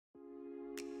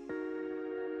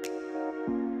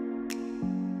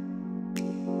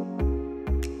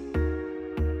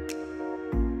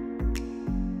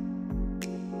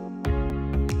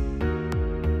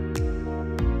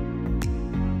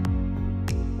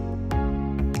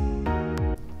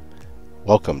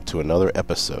Welcome to another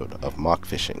episode of Mock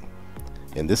Fishing.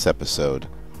 In this episode,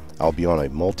 I'll be on a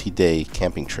multi-day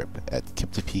camping trip at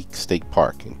Kiptopeke State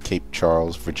Park in Cape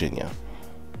Charles, Virginia.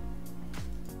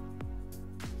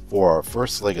 For our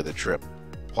first leg of the trip,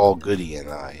 Paul Goody and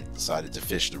I decided to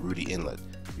fish the Rudy Inlet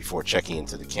before checking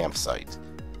into the campsite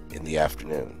in the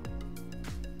afternoon.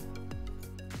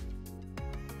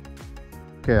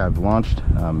 Okay, I've launched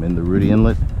in the Rudy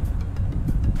Inlet.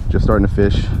 Just starting to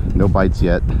fish, no bites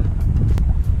yet,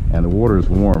 and the water is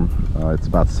warm. It's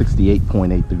about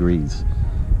 68.8 degrees,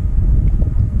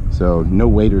 so no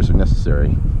waders are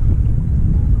necessary.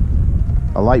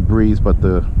 A light breeze, but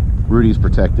the Rudy's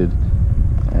protected,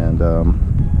 and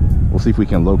we'll see if we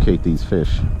can locate these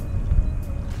fish.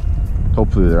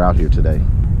 Hopefully they're out here today.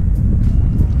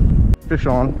 Fish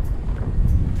on.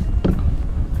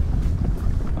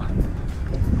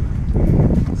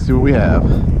 Let's see what we have.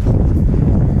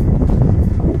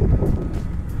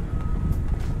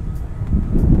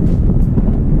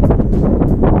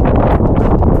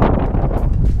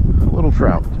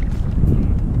 Trout.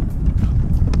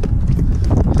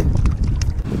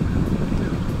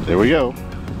 There we go.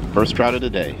 First trout of the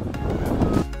day.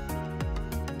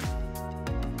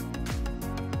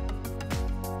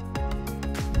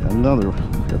 Another,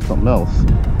 got something else.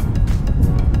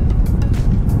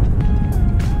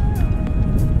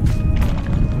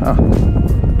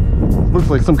 Looks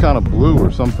like some kind of blue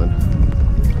or something.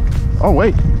 Oh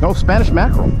wait, no, Spanish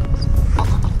mackerel.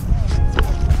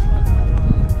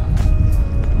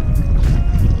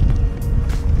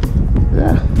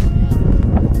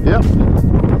 Yep.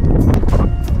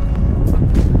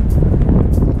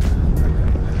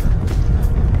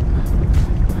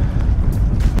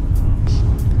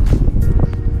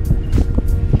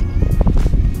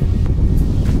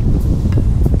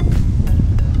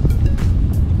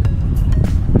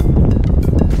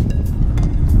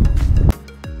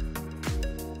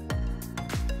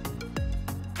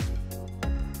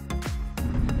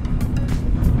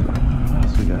 What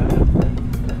else we got?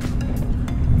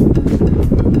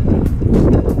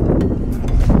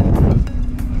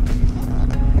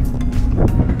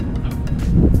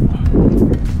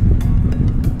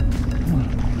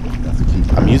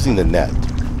 I'm using the net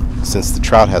since the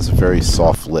trout has a very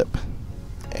soft lip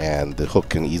and the hook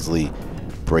can easily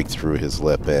break through his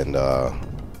lip and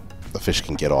the fish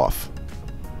can get off.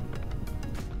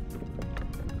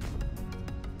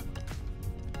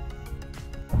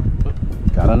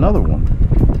 Got another one.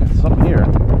 Got something here.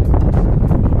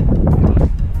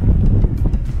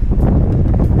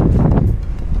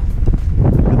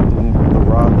 The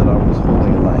rod that I was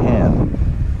holding in my hand.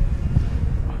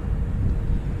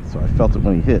 So I felt it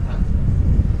when he hit.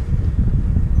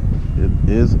 It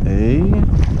is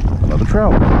another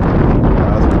trout.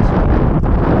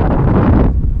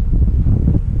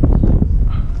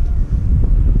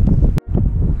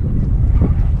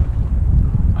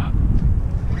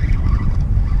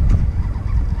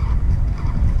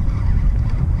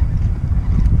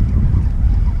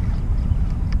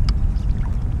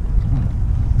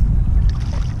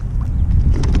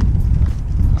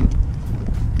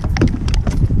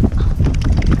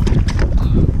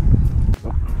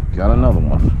 Got another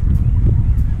one.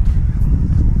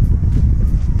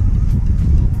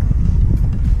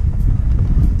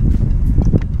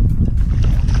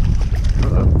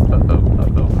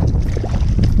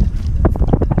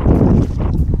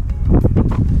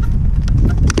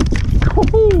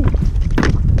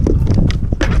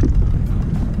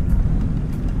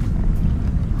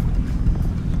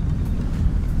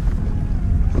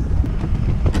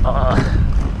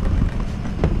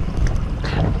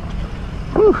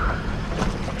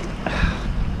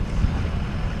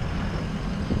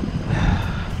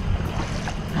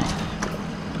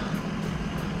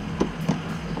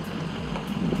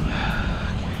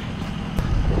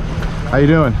 How you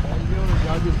doing? How you doing?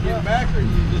 Y'all just getting back, or you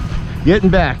just getting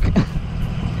back? Did you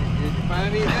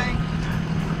find anything?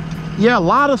 Yeah, a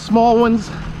lot of small ones.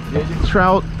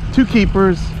 Trout, 2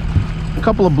 keepers, a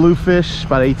couple of bluefish,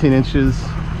 about 18 inches,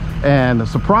 and a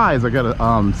surprise, I got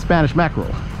a Spanish mackerel.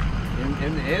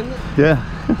 In the inlet? Yeah.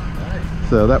 Nice.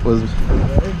 So that was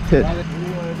hit. What do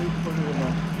you want to do? Put it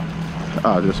in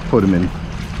I'll just put them in.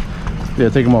 Yeah,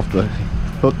 take them off the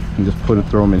hook and just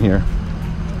throw them in here.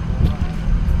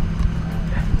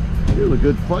 Here's a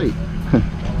good fight.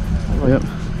 Yep.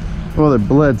 Well, they're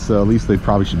bled, so at least they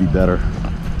probably should be better.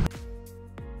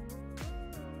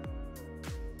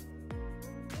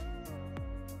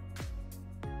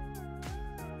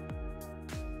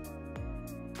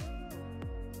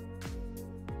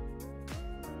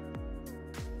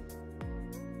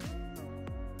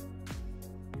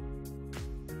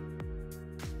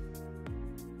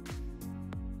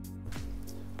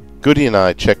 Goody and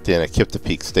I checked in at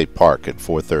Kiptopeke State Park at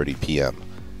 4:30 p.m.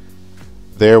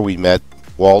 There we met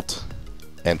Walt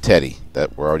and Teddy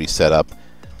that were already set up,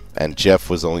 and Jeff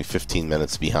was only 15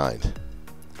 minutes behind.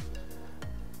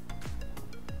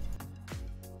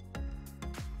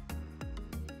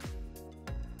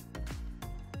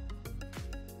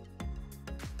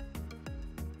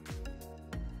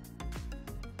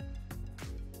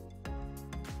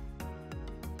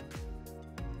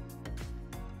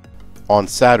 On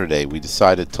Saturday, we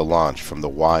decided to launch from the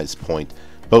Wise Point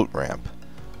boat ramp.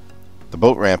 The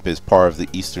boat ramp is part of the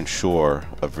eastern shore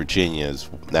of Virginia's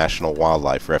National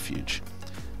Wildlife Refuge.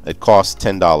 It costs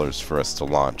 $10 for us to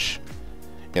launch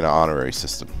in an honorary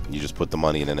system. You just put the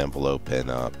money in an envelope and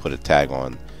put a tag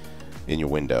on in your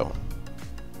window.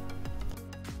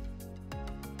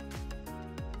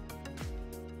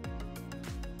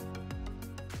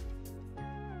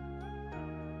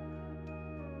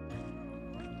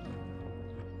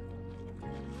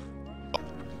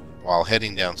 While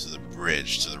heading down to the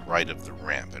bridge to the right of the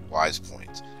ramp at Wise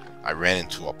Point, I ran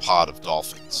into a pod of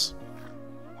dolphins.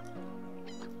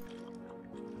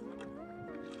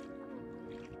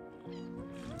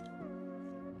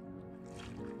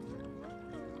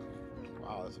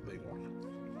 Wow, that's a big one.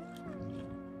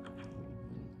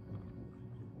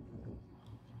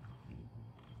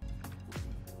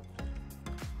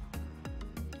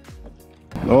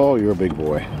 Oh, you're a big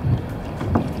boy.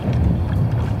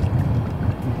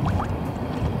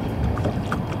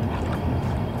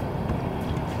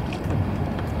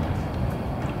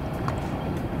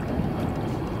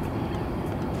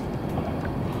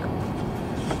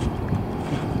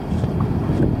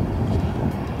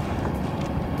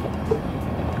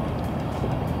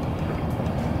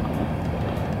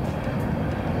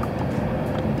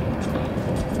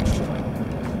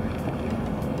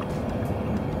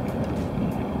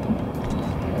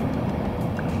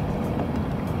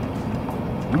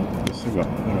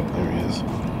 There he is.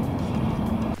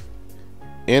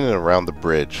 In and around the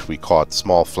bridge, we caught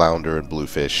small flounder and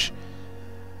bluefish.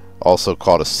 Also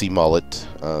caught a sea mullet.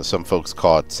 Some folks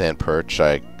caught sand perch.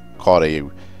 I caught a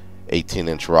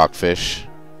 18-inch rockfish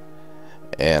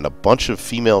and a bunch of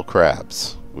female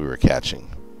crabs we were catching.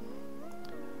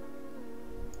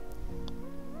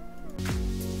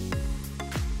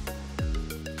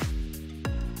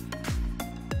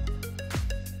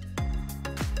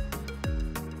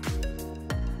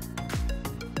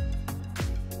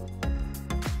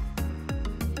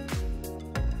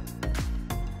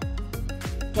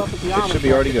 It should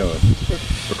be already going.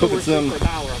 We're cooking some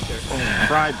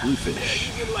fried bluefish.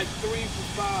 You get like 3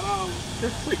 for $5. They're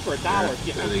 3 for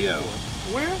 $1. There they go.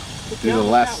 Where? These are the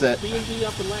last set. B&B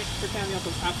up in Lancaster County, up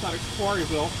outside of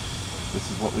Quarryville.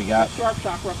 This is what we got Sharp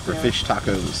Shock up for there. fish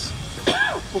tacos.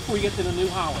 Before you get to the New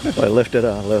Holland. I lift it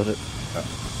up, load it.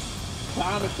 The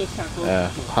Amish discount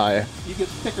goes higher. You get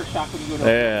sticker shock when you go to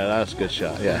Yeah, that's a good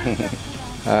shot, yeah.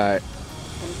 Alright.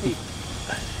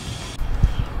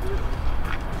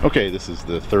 Okay, this is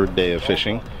the third day of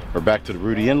fishing. We're back to the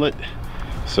Rudy Inlet.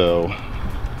 So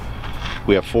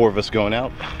we have 4 of us going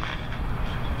out.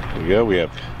 There we go. We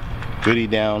have Goody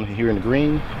down here in the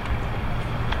green.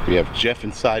 We have Jeff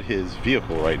inside his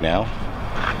vehicle right now.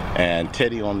 And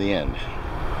Teddy on the end.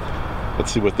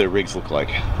 Let's see what their rigs look like.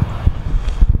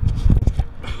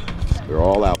 They're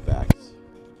all out back.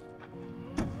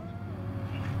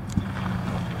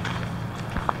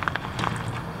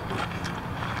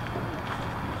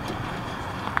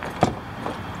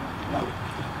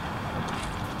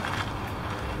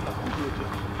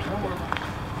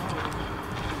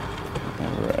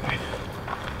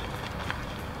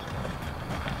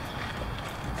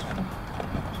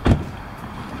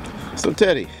 So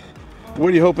Teddy, what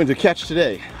are you hoping to catch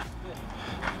today?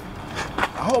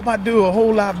 I hope I do a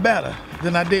whole lot better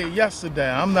than I did yesterday.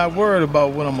 I'm not worried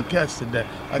about what I'm gonna catch today.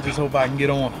 I just hope I can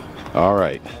get on. All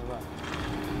right.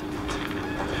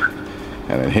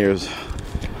 And then here's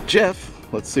Jeff.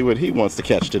 Let's see what he wants to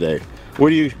catch today.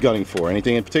 What are you gunning for?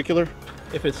 Anything in particular?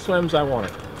 If it swims, I want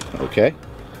it. Okay.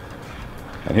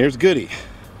 And here's Goody,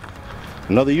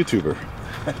 another YouTuber.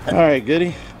 All right,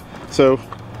 Goody. So,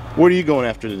 what are you going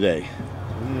after today?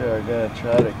 We are going to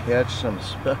try to catch some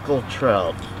speckled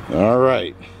trout. All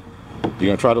right. You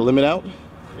going to try to limit out?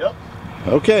 Yep.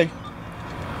 Okay.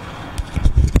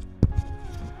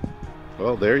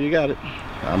 Well, there you got it.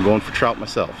 I'm going for trout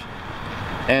myself.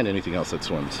 And anything else that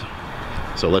swims.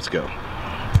 So let's go.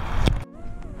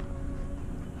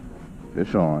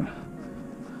 Fish on.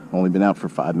 Only been out for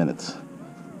 5 minutes.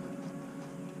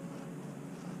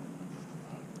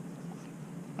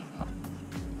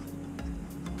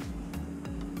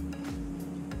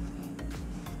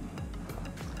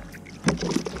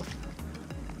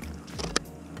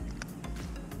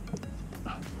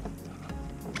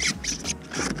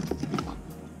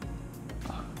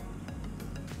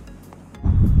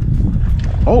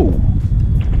 Oh!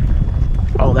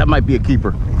 Oh, that might be a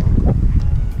keeper.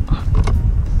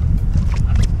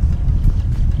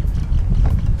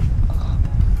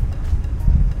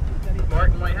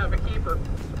 Martin might have a keeper.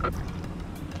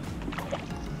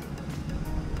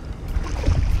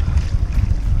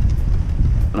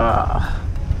 Ah.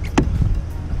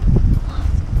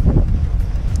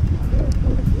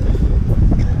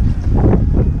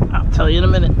 I'll tell you in a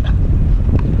minute.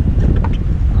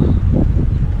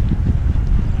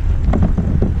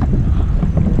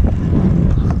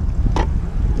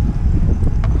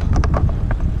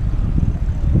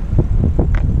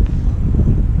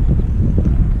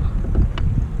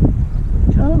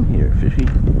 Come here, fishy.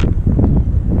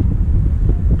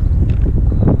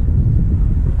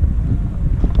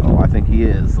 Oh, I think he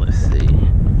is. Let's see.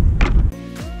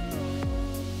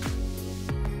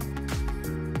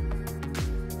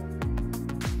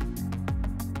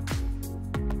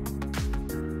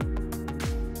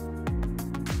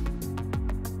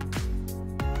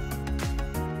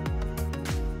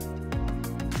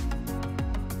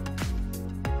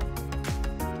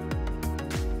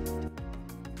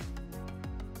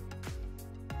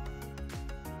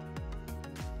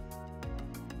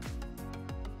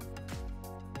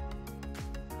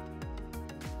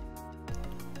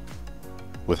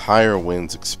 With higher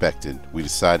winds expected, we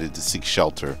decided to seek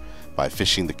shelter by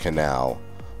fishing the canal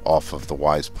off of the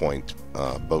Wise Point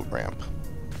boat ramp.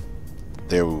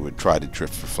 There we would try to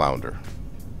drift for flounder.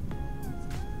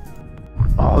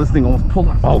 Oh, this thing almost pulled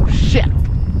up. Oh, shit!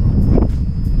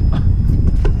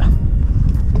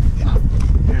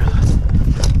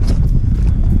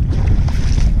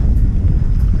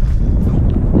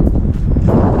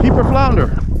 Keeper flounder.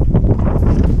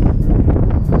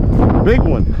 Big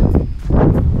one.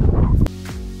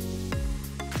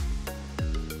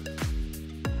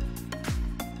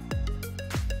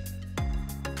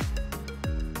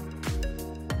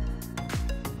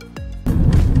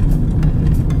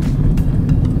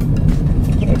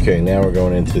 Okay, now we're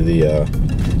going into the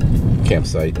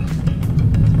campsite.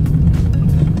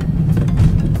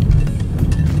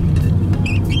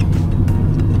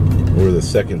 We're the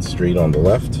second street on the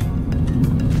left.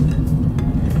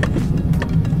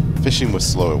 Fishing was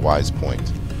slow at Wise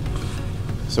Point,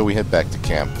 so we head back to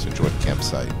camp to enjoy the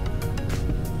campsite.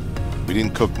 We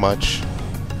didn't cook much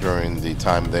during the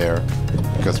time there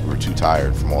because we were too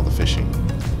tired from all the fishing,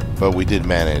 but we did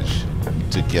manage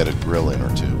to get a grill in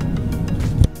or two.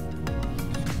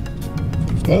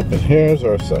 Up, and here's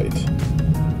our site.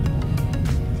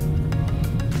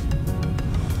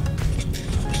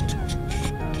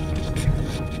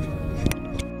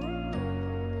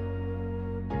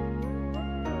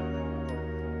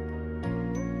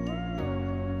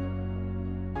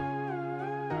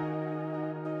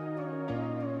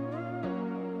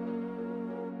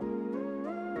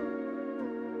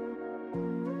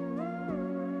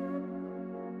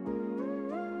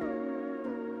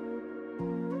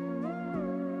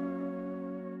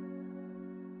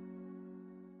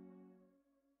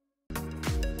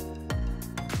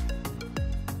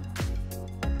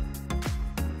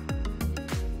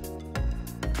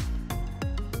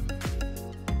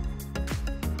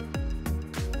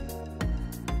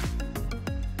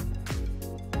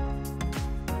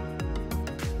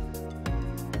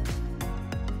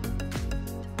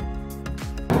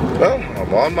 Well,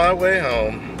 I'm on my way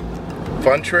home.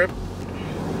 Fun trip.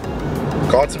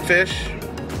 Caught some fish.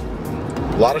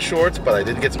 A lot of shorts, but I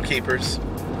did get some keepers.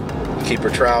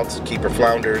 Keeper trouts, keeper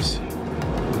flounders,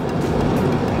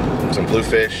 some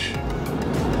bluefish,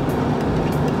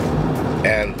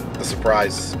 and the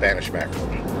surprise Spanish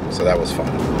mackerel. So that was fun.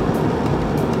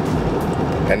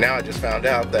 And now I just found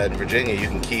out that in Virginia you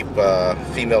can keep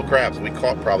female crabs. We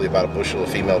caught probably about a bushel of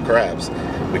female crabs.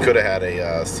 We could have had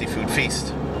a seafood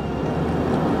feast.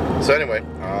 So anyway,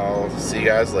 I'll see you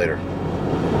guys later.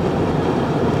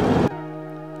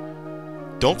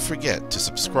 Don't forget to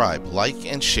subscribe, like,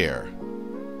 and share